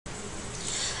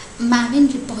Maven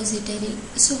Repository.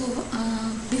 So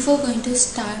before going to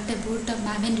start about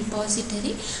Maven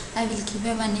Repository, I will give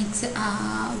a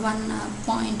one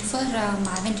point for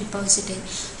Maven Repository.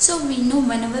 So we know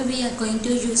whenever we are going to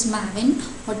use Maven,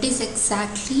 what is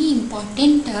exactly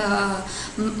important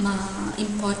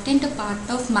important part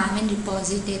of Maven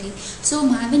Repository. So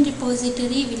Maven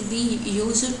Repository will be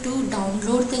used to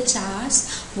download the jars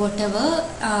whatever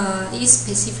is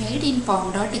specified in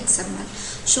pom.xml.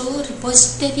 So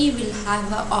repository will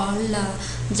have all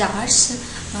jars.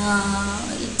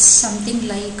 It's something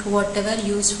like whatever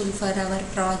useful for our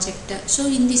project. So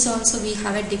in this also we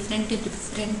have a different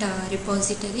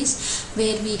repositories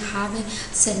where we have a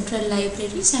central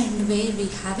libraries and where we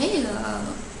have a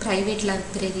private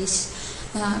libraries.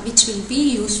 Which will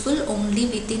be useful only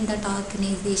within that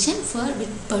organization for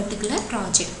particular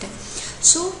project.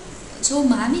 So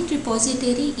Maven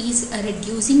Repository is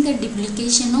reducing the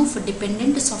duplication of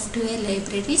dependent software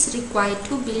libraries required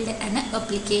to build an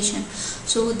application.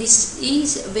 So this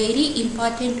is very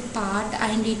important part,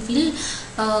 and it will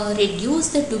reduce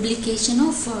the duplication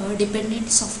of dependent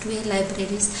software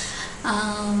libraries.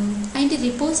 And the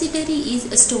repository is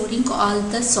storing all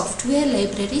the software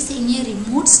libraries in a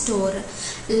remote store.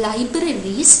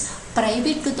 Libraries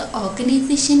private to the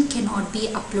organization cannot be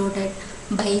uploaded.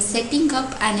 By setting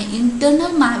up an internal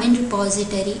Maven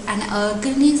repository, an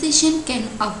organization can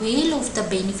avail of the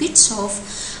benefits of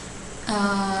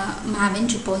Maven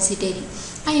repository.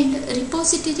 And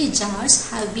repository jars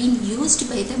have been used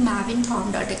by the Maven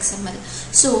pom.xml.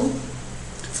 So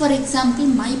for example,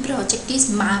 my project is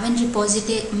Maven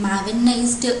repository.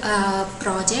 Mavenized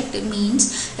project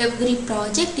means every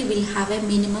project will have a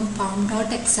minimum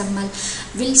pom.xml,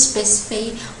 will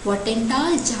specify what and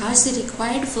all jars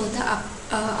required for the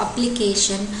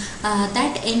application.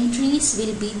 That entries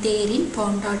will be there in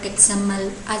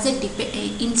pom.xml as a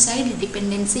inside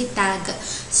dependency tag.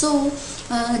 So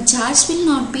jars will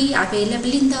not be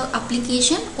available in the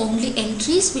application, only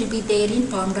entries will be there in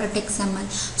pom.xml.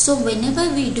 So whenever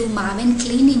we do Maven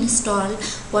clean install,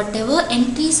 whatever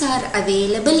entries are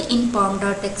available in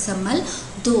pom.xml,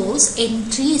 those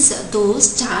entries,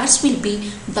 those jars will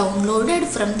be downloaded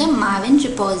from the Maven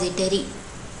repository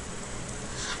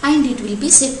and it will be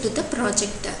set to the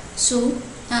project. So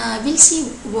we'll see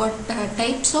what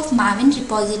types of Maven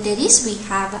repositories we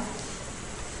have.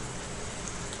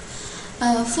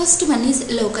 First one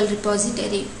is local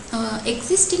repository,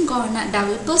 existing on a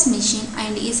developer's machine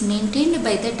and is maintained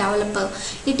by the developer.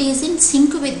 It is in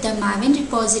sync with the Maven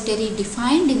repository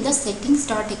defined in the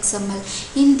settings.xml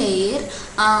in their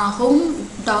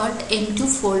home.m2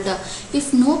 folder.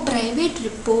 If no private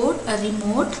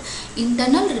remote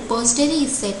internal repository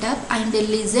is set up and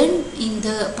listened in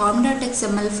the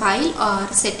pom.xml file or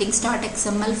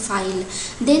settings.xml file,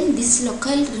 then this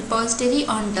local repository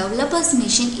on developer's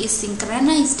machine is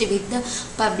synchronized with the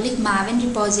public Maven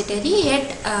repository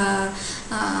at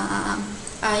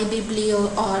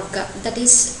ibiblio.org. That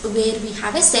is where we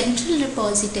have a central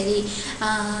repository.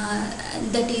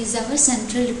 That is our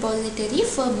central repository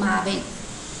for Maven.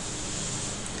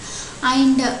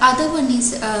 And other one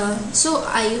is so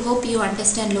I hope you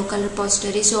understand local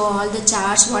repository. So all the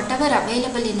jars whatever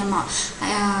available in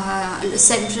a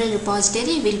central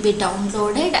repository will be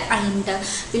downloaded and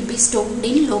will be stored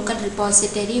in local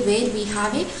repository where we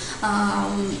have a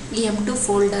em2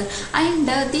 folder, and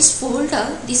this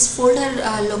folder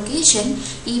location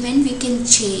even we can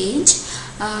change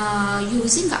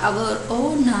using our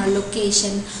own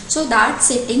location. So that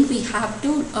setting we have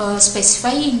to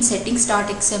specify in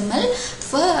settings.xml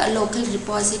for local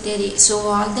repository. So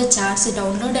all the jars are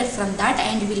downloaded from that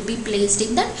and will be placed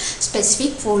in that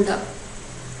specific folder.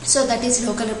 So that is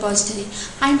local repository.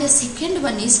 And the second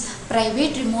one is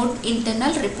private remote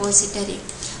internal repository.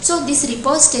 So this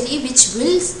repository which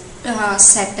will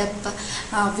set up,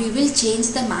 we will change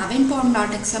the Maven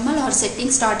pom.xml or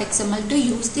settings.xml to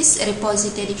use this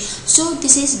repository. So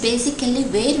this is basically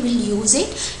where we'll use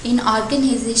it in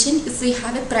organization. If we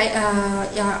have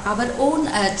our own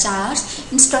jars,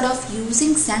 instead of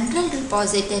using central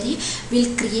repository,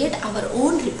 we'll create our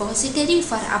own repository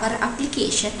for our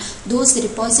application. Those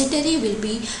repository will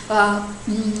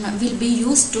be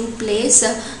used to place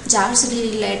jars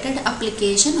related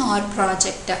application or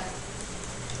project.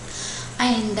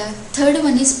 And third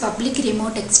one is public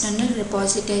remote external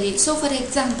repository. So for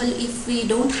example, if we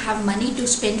don't have money to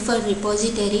spend for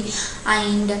repository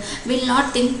and will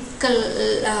not think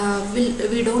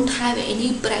we don't have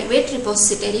any private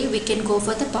repository, we can go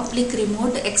for the public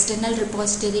remote external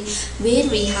repository where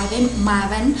we have a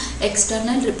Maven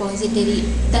external repository,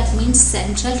 that means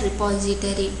central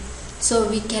repository. So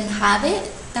we can have a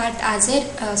that as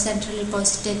a central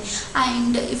repository.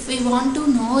 And if we want to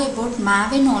know about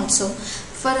Maven also,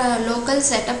 for a local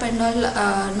setup and all,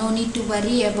 no need to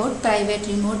worry about private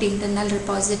remote internal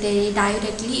repository.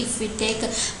 Directly if we take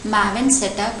Maven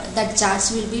setup, that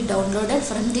jars will be downloaded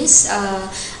from this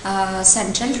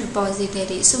central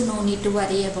repository, so no need to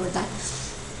worry about that.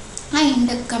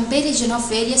 And comparison of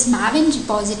various Maven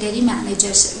repository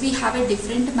managers. We have a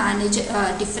different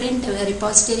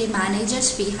repository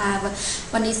managers. We have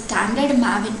one is standard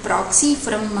Maven proxy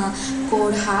from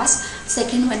CodeHas.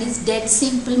 Second one is dead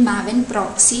simple Maven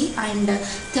proxy, and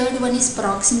third one is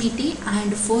proximity,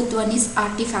 and fourth one is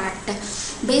artifact.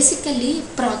 Basically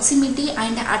proximity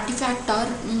and artifact are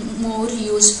more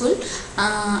useful.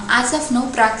 As of now,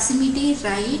 proximity,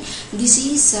 right, this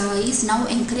is now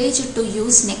encouraged to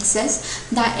use Nexus.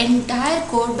 The entire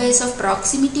code base of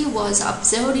proximity was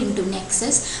observed into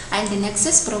Nexus, and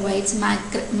Nexus provides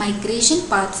migration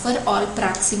path for all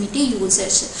proximity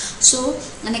users. So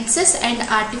Nexus and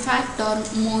artifact are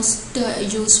most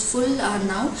useful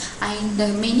now, and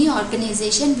many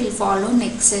organizations will follow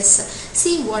Nexus.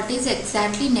 See what is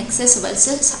exactly Nexus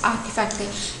versus artifact.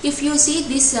 If you see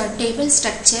this table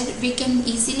structure, we can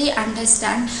easily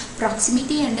understand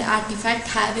proximity and artifact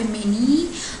have many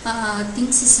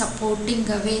things supporting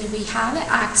where we have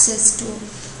access to.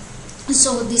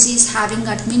 So this is having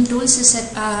admin tools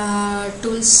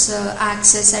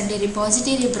access, and a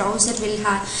repository browser will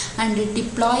have, and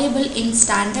deployable in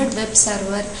standard web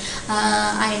server,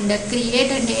 and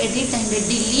create and edit and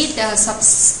delete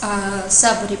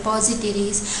sub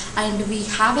repositories, and we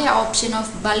have an option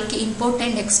of bulk import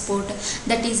and export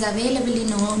that is available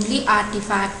in only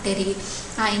Artifactory,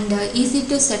 and easy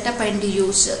to set up and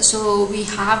use. So we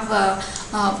have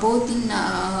both in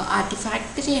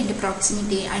Artifactory and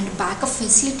proximity, and backup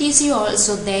facilities is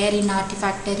also there in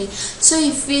Artifactory. So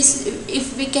if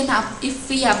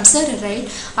we observe, right,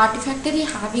 Artifactory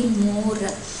having more,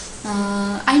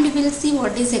 and we will see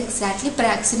what is exactly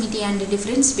proximity and the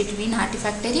difference between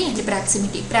Artifactory and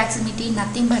proximity. Proximity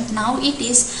nothing but now it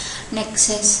is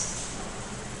Nexus.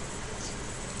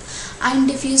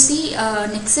 And if you see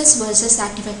Nexus versus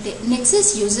artifact,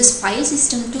 Nexus uses file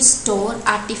system to store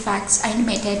artifacts and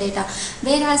metadata,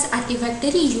 whereas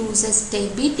Artifactory uses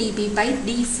DB by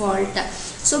default.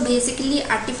 So basically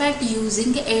Artifact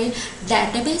using a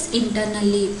database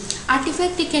internally.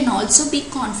 Artifact can also be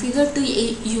configured to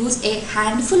use a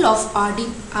handful of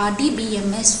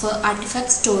RDBMS for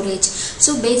artifact storage.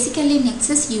 So basically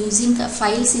Nexus using a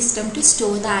file system to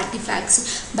store the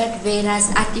artifacts, but whereas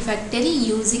Artifactory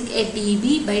using a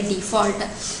DB by default.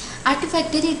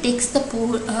 Artifactory takes the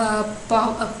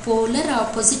polar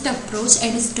opposite approach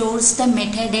and stores the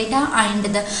metadata and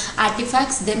the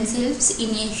artifacts themselves in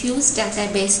a huge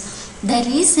database. The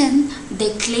reason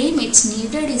they claim it's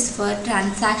needed is for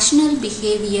transactional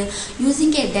behavior.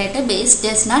 Using a database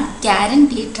does not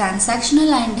guarantee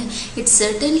transactional, and it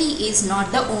certainly is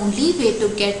not the only way to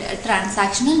get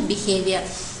transactional behavior.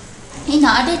 In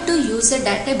order to use a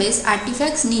database,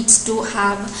 artifacts needs to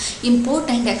have import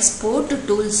and export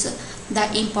tools. The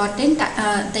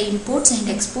imports and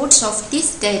exports of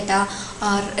this data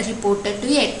are reported to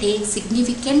take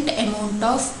significant amount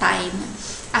of time.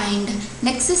 And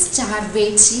Nexus char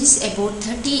weights is about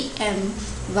 30 M,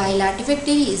 while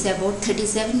Artifactory is about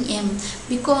 37 M,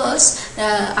 because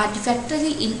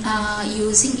Artifactory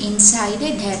using inside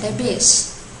a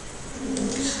database.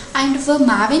 And for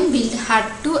Maven build,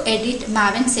 had to edit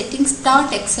Maven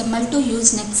settings.xml to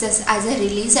use Nexus as a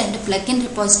release and plugin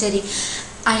repository,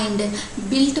 and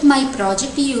built my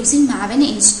project using Maven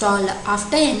install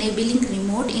after enabling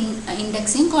remote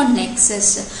indexing on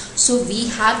Nexus. So we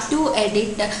have to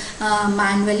edit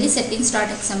manually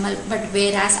settings.xml, but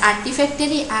whereas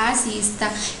Artifactory as is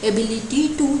the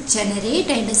ability to generate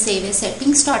and save a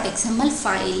settings.xml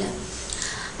file.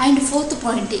 And fourth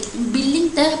point,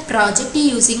 building the project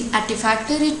using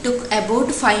Artifactory took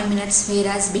about 5 minutes,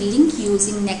 whereas building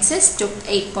using Nexus took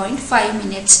 8.5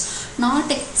 minutes. Not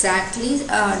exact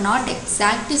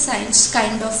science,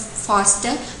 kind of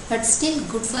faster, but still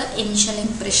good for initial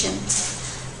impression.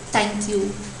 Thank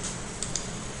you.